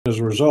As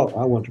a result,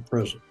 I went to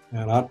prison.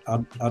 And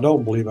I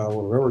don't believe I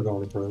would have ever gone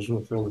to prison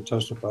if Phil had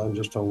testified and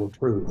just told the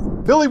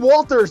truth. Billy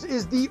Walters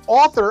is the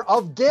author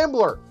of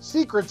Gambler,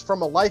 Secrets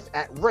from a Life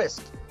at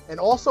Risk, and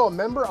also a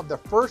member of the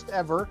first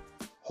ever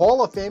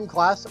Hall of Fame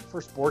class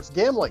for sports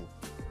gambling.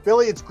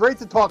 Billy, it's great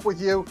to talk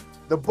with you.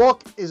 The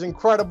book is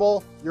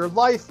incredible. Your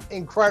life,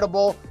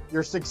 incredible.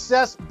 Your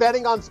success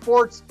betting on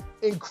sports,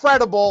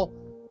 incredible.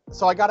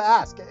 So I got to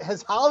ask,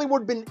 has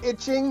Hollywood been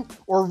itching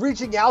or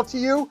reaching out to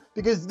you?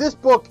 Because this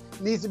book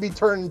needs to be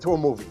turned into a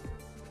movie.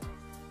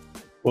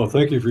 Well,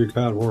 thank you for your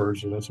kind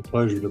words, and it's a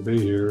pleasure to be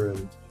here.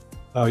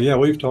 And yeah,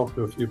 we've talked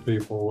to a few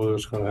people. Whether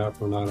it's going to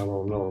happen or not, I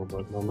don't know.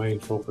 But my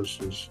main focus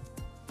is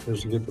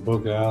to get the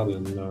book out,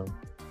 and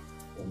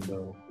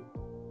we'll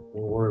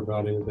worry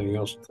about anything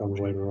else that comes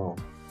later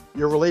on.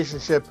 Your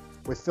relationship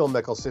with Phil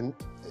Mickelson,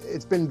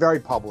 it's been very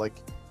public.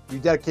 You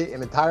dedicate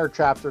an entire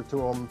chapter to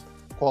him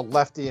called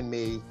Lefty and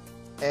Me,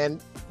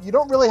 and you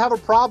don't really have a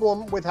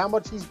problem with how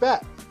much he's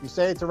bet. You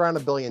say it's around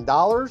 $1 billion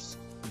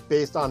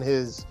based on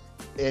his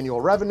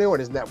annual revenue and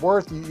his net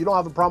worth. You don't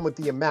have a problem with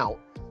the amount,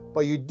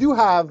 but you do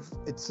have,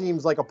 it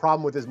seems like, a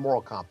problem with his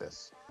moral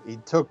compass. He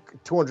took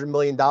 $200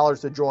 million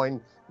to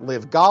join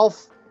Live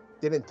Golf,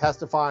 didn't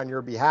testify on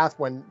your behalf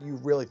when you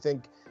really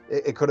think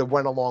it could have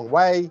went a long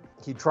way.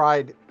 He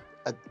tried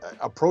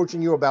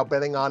approaching you about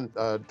betting on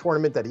a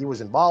tournament that he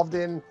was involved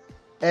in.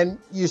 And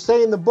you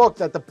say in the book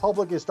that the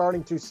public is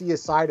starting to see a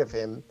side of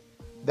him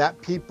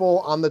that people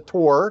on the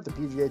tour, the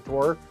PGA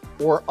Tour,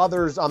 or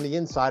others on the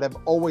inside have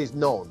always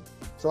known.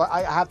 So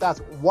I have to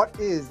ask, what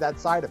is that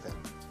side of him?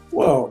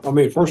 Well, I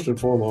mean, first and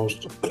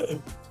foremost,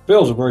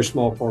 Phil's a very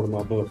small part of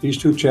my book. He's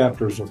 2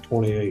 chapters of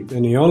 28.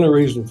 And the only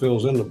reason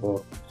Phil's in the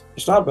book,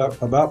 it's not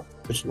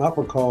it's not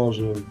because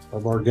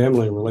of our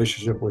gambling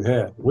relationship we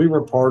had. We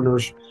were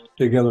partners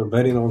together,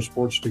 betting on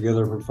sports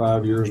together for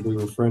 5 years. We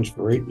were friends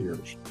for 8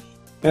 years.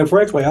 And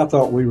frankly, I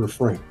thought we were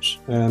friends.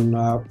 And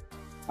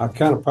I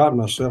kind of pride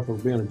myself on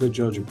being a good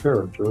judge of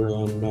character.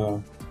 And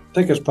I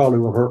think it's probably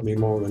what hurt me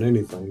more than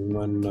anything.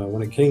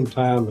 When it came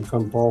time to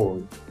come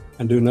forward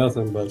and do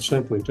nothing but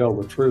simply tell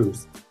the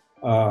truth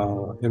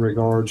in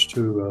regards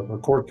to a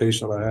court case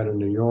that I had in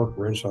New York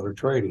for insider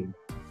trading,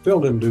 Phil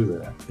didn't do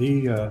that.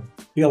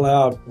 He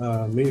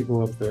allowed me to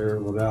go up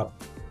there without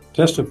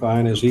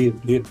testifying, as he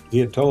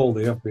had told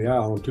the FBI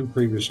on 2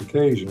 previous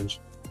occasions.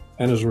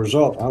 And as a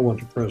result, I went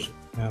to prison.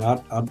 And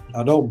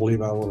I don't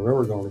believe I would have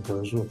ever gone to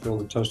prison if Phil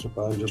had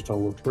testified and just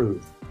told the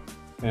truth.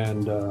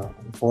 And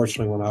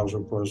unfortunately, when I was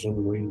in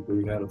prison,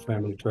 we had a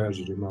family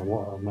tragedy.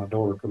 My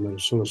daughter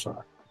committed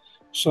suicide.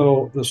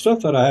 So the stuff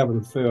that I have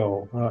in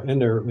Phil,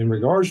 in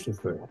regards to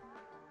Phil,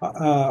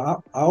 I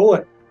owe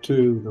it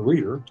to the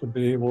reader to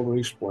be able to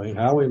explain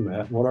how we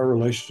met, what our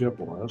relationship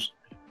was.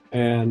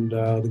 And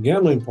the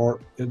gambling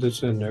part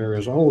that's in there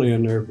is only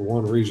in there for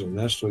one reason, and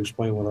that's to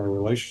explain what our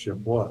relationship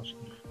was.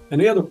 And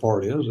the other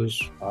part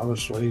is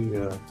obviously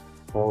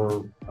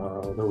for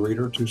the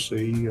reader to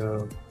see,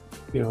 the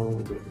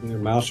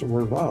amounts that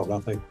were involved. I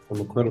think from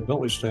a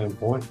credibility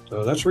standpoint,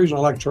 that's the reason I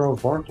like Charles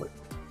Barkley.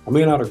 I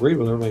may not agree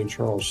with everything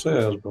Charles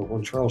says, but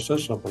when Charles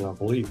says something, I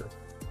believe it.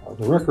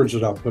 The records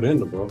that I put in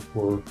the book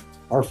were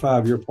our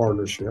 5-year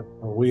partnership.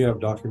 We have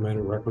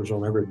documented records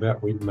on every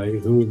bet we've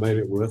made, who we made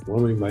it with,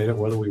 when we made it,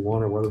 whether we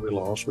won or whether we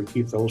lost. We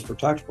keep those for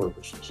tax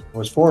purposes.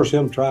 As far as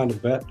him trying to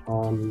bet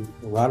on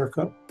the Ryder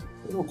Cup,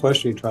 there's no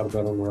question he tried to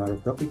bet on the Ryder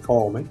Cup. He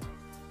called me.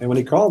 And when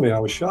he called me, I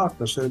was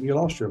shocked. I said, "You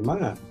lost your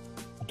mind."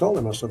 I told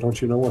him, I said,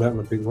 "Don't you know what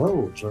happened to Pete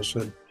Rose?" I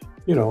said,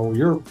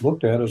 "You're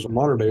looked at as a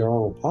modern-day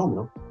Arnold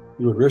Palmer.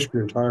 You would risk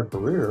your entire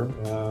career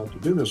to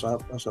do this." I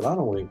said, "I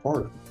don't want any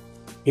part of it."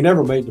 He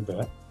never made the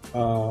bet.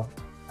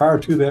 Prior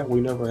to that,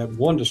 we never had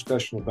one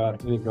discussion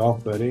about any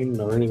golf betting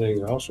or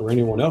anything else or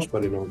anyone else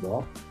betting on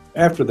golf.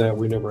 After that,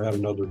 we never had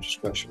another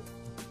discussion.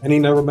 And he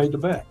never made the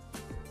bet.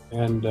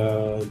 And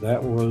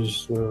that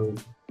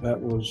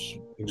was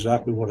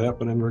exactly what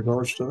happened in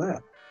regards to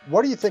that.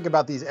 What do you think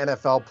about these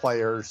NFL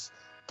players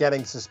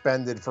getting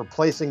suspended for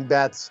placing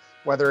bets,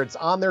 whether it's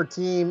on their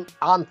team,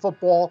 on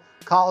football,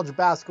 college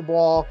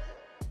basketball?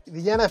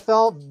 The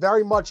NFL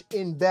very much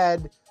in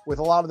bed with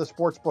a lot of the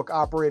sportsbook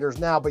operators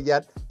now, but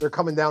yet they're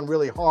coming down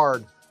really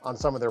hard on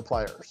some of their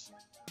players.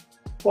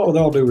 Well, with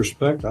all due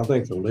respect, I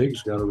think the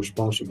league's got a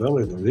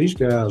responsibility. These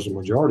guys, the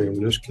majority of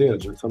them, just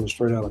kids, are coming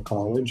straight out of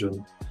college.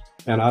 And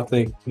I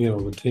think,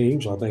 the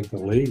teams, I think the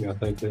league, I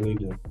think they need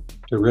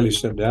to really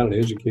sit down and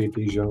educate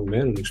these young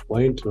men and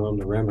explain to them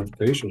the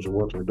ramifications of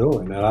what they're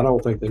doing. And I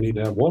don't think they need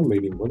to have one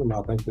meeting with them.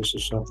 I think this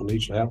is something that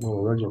needs to happen on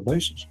a regular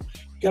basis.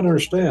 You got to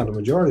understand, the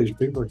majority of these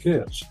people are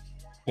kids.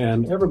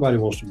 And everybody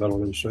wants to bet on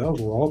themselves.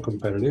 We're all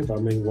competitive. I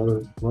mean,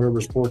 whatever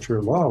sport you're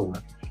involved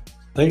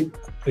with.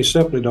 They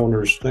simply don't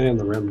understand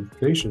the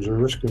ramifications. They're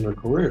risking their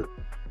career.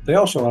 They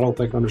also, I don't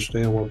think,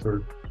 understand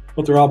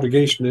what their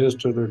obligation is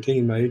to their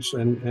teammates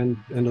and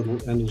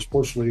the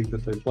sports league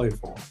that they play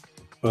for.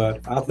 But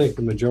I think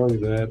the majority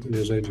of that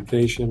is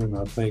education, and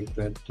I think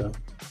that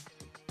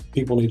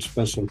people need to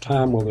spend some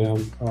time with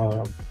them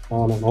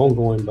on an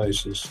ongoing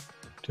basis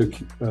to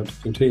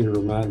continue to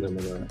remind them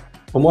of that.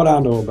 From what I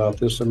know about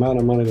this, the amount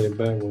of money they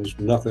bet was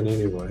nothing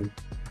anyway.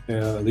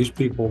 These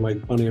people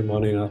make plenty of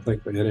money, and I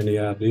think if they had any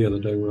idea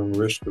that they were going to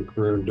risk their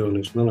career in doing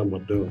this, none of them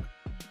would do it.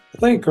 The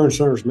thing that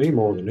concerns me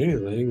more than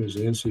anything is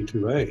the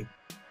NC2A.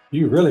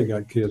 You really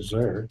got kids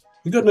there.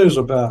 The good news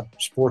about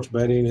sports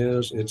betting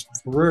is it's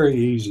very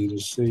easy to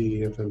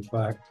see if, in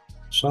fact,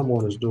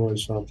 someone is doing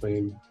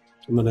something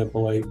to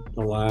manipulate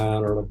the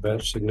line or to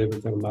bet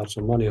significant amounts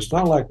of money. It's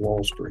not like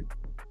Wall Street.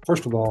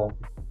 First of all,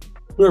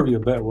 whoever you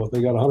bet with,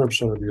 they got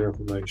 100% of your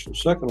information.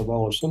 Second of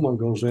all, if someone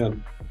goes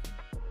in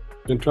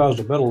and tries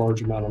to bet a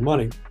large amount of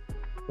money,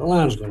 the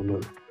line's going to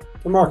move.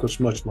 The market's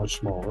much, much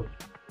smaller.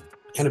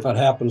 And if it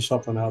happens,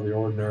 something out of the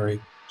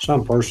ordinary,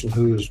 some person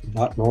who is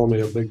not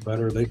normally a big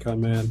bettor, they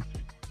come in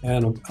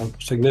and a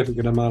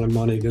significant amount of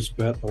money gets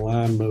bet, the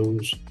line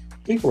moves.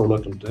 People are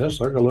looking at this.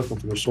 They're looking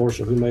for the source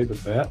of who made the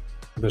bet,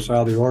 if it's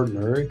out of the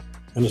ordinary.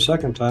 And the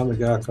second time the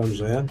guy comes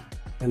in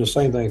and the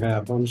same thing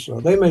happens,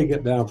 they may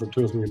get down for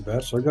 2 or 3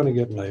 bets. They're going to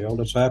get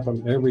nailed. It's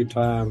happened every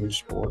time in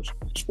sports.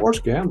 Sports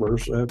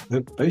gamblers have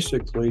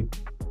basically,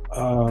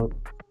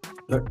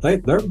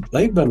 they've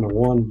been the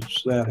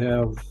ones that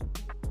have,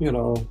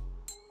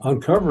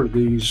 uncovered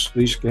these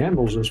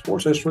scandals in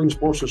sports history, and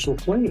sports is so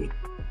clean.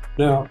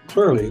 Now,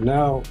 clearly,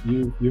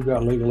 you've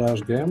got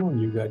legalized gambling.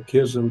 You've got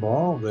kids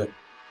involved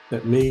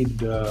that need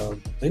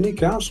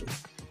counseling.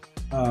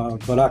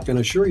 But I can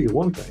assure you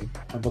one thing: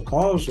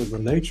 because of the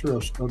nature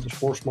of the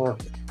sports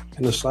market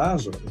and the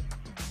size of it,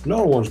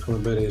 no one's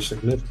going to bet a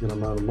significant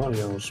amount of money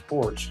on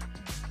sports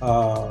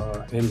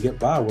and get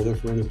by with it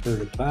for any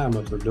period of time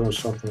if they're doing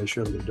something they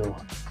shouldn't be doing.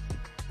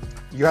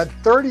 You had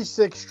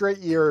 36 straight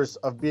years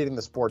of beating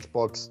the sports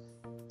books.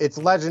 It's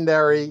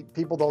legendary.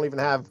 People don't even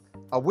have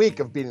a week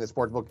of beating the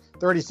sports book.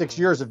 36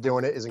 years of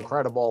doing it is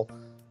incredible.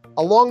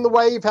 Along the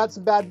way, you've had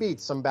some bad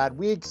beats, some bad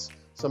weeks,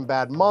 some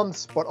bad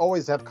months, but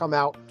always have come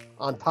out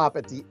on top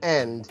at the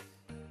end.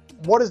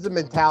 What is the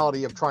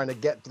mentality of trying to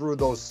get through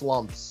those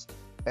slumps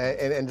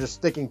and just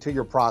sticking to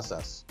your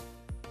process?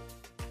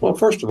 Well,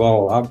 first of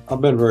all,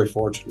 I've been very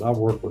fortunate. I've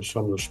worked with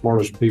some of the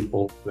smartest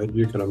people that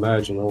you can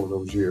imagine over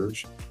those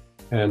years.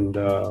 And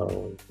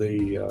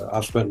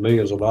I've spent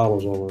millions of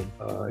dollars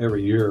on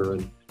every year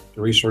in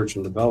research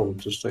and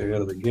development to stay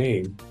ahead of the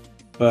game.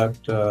 But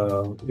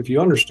if you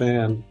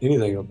understand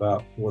anything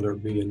about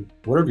whatever you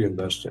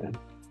invest in,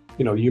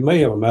 you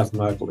may have a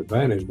mathematical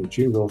advantage, but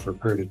you can go for a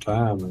period of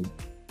time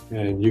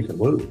and you can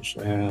lose.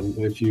 And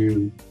if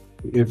you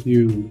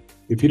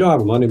don't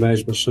have a money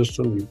management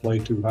system, you play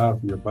too high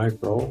for your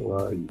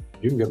bankroll,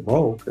 you can get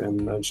broke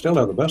and still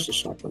have the best of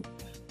something.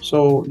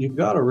 So you've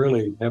got to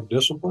really have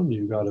discipline.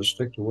 You've got to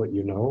stick to what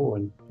you know.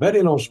 And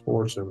betting on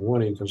sports and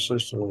winning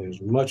consistently is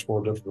much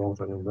more difficult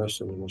than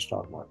investing in the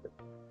stock market.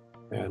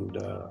 And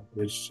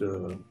it's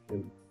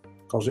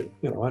because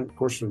of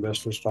course,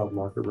 investing in the stock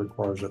market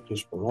requires that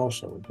discipline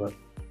also. But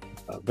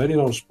betting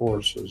on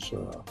sports is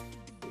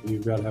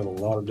you've got to have a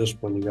lot of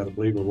discipline. You got to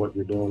believe in what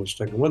you're doing and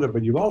sticking with it.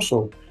 But you got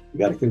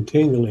to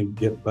continually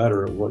get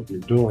better at what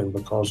you're doing,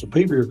 because the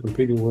people you're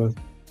competing with,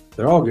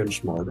 they're all getting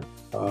smarter,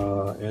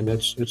 and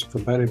it's a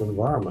competitive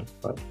environment.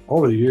 But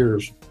over the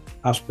years,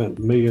 I spent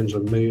millions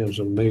and millions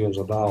and millions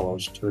of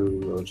dollars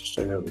to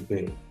stay ahead of the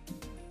game.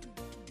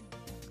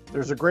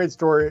 There's a great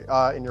story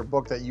in your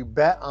book that you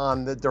bet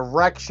on the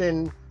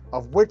direction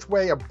of which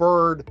way a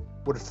bird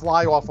would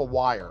fly off a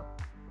wire.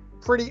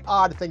 Pretty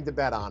odd thing to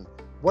bet on.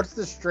 What's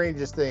the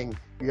strangest thing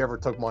you ever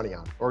took money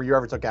on, or you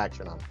ever took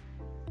action on?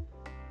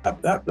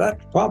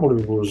 That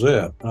probably was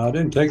it. I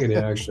didn't take any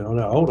action on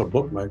it. I owed a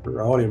bookmaker.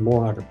 I owed him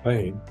more than I could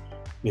pay him.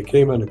 He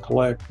came in to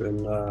collect,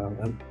 and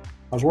I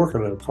was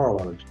working at a car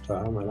lot at the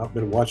time, and I've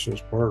been watching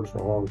this bird for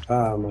a long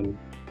time,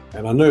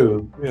 and I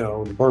knew,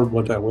 the bird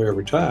went that way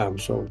every time.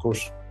 So of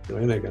course,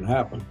 anything can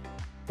happen.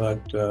 But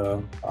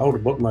I owed a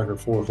bookmaker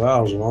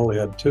 $4,000. I only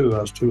had 2.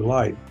 I was too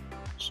light,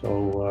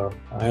 so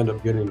I ended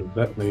up getting to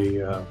bet me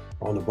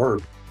on the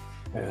bird.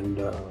 And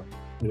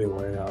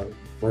anyway,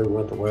 it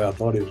went the way I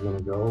thought he was going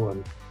to go,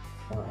 and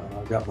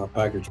I got my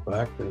package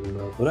back. And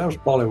but that was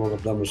probably one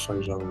of the dumbest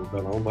things I've ever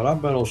been on. But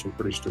I've been on some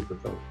pretty stupid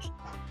things.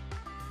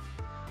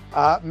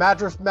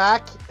 Mattress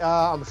Mac,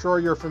 I'm sure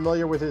you're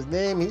familiar with his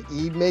name.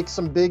 He makes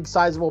some big,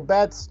 sizable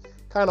bets,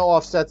 kind of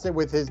offsets it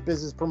with his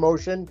business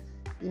promotion.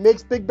 He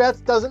makes big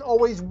bets, doesn't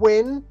always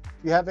win. Do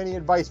you have any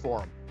advice for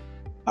him?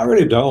 I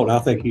really don't. I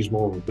think he's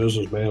more of a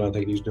businessman. I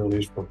think he's doing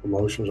these for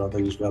promotions. I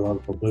think he's got a lot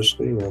of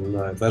publicity, and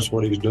if that's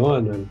what he's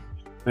doing, then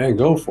man,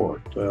 go for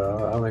it.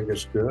 I think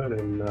it's good,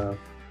 and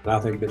I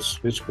think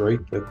it's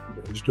great that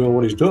he's doing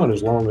what he's doing,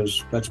 as long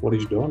as that's what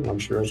he's doing. I'm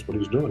sure that's what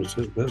he's doing. It's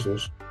his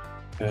business,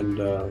 and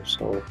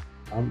so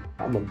I'm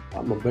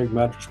a big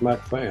Mattress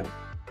Mac fan.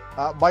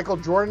 Michael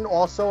Jordan,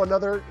 also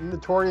another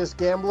notorious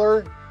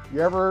gambler. You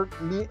ever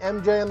meet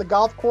MJ on the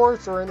golf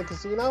course or in the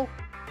casino?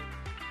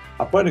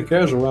 I played a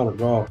casual round of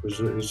golf. It's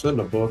in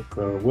the book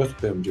with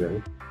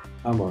MJ.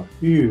 I'm a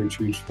huge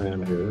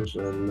fan of his,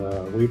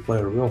 and we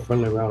played a real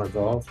friendly round of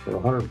golf for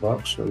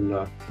 $100,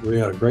 and we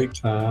had a great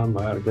time.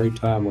 I had a great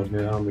time with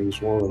him. He's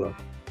one of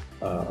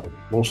the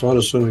most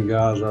unassuming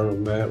guys I ever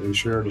met. We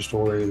shared a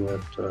story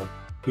that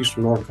He's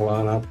from North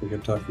Carolina, I'm from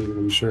Kentucky.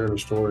 We shared a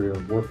story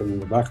of working in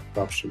the backup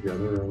crops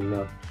together,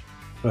 and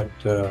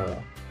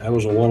that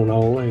was a one and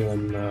only.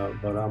 And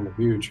but I'm a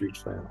huge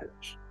fan of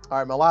his. All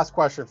right, my last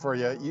question for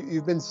you.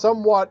 You've been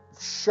somewhat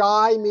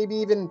shy, maybe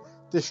even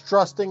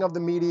distrusting of the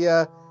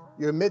media.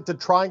 You admit to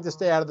trying to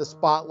stay out of the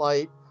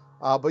spotlight,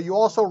 but you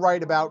also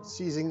write about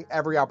seizing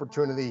every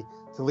opportunity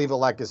to leave a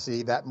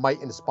legacy that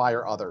might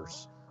inspire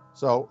others.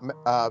 So,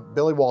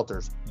 Billy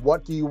Walters,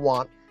 what do you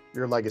want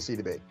your legacy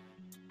to be?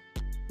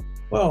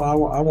 Well,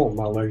 I want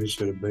my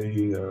legacy to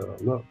be,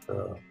 look,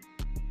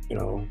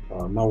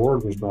 my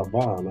word was my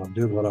bond. I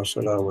did what I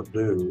said I would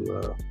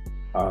do.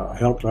 I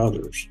helped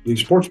others. The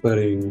sports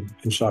betting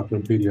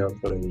encyclopedia I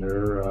put in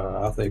there,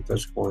 I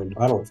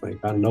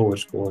know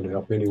it's going to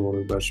help anyone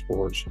who bets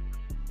sports.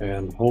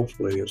 And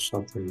hopefully it's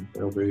something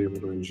they'll be able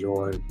to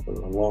enjoy for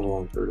a long,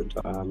 long period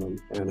of time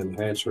and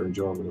enhance their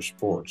enjoyment of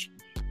sports.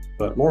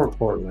 But more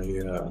importantly,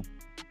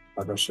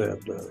 like I said,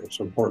 it's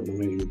important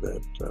to me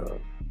that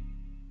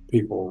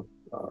people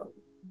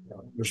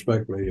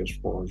respect me as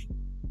far as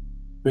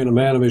being a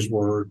man of his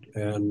word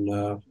and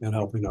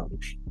helping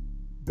others.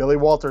 Billy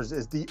Walters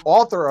is the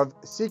author of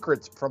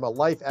Secrets from a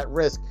Life at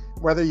Risk.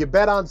 Whether you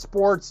bet on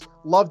sports,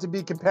 love to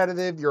be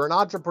competitive, you're an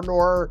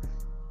entrepreneur,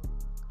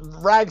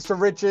 rags to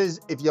riches,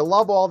 if you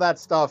love all that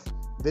stuff,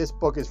 this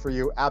book is for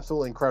you.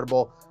 Absolutely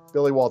incredible.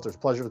 Billy Walters,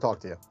 pleasure to talk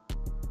to you.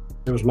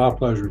 It was my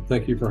pleasure.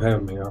 Thank you for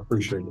having me. I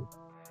appreciate it.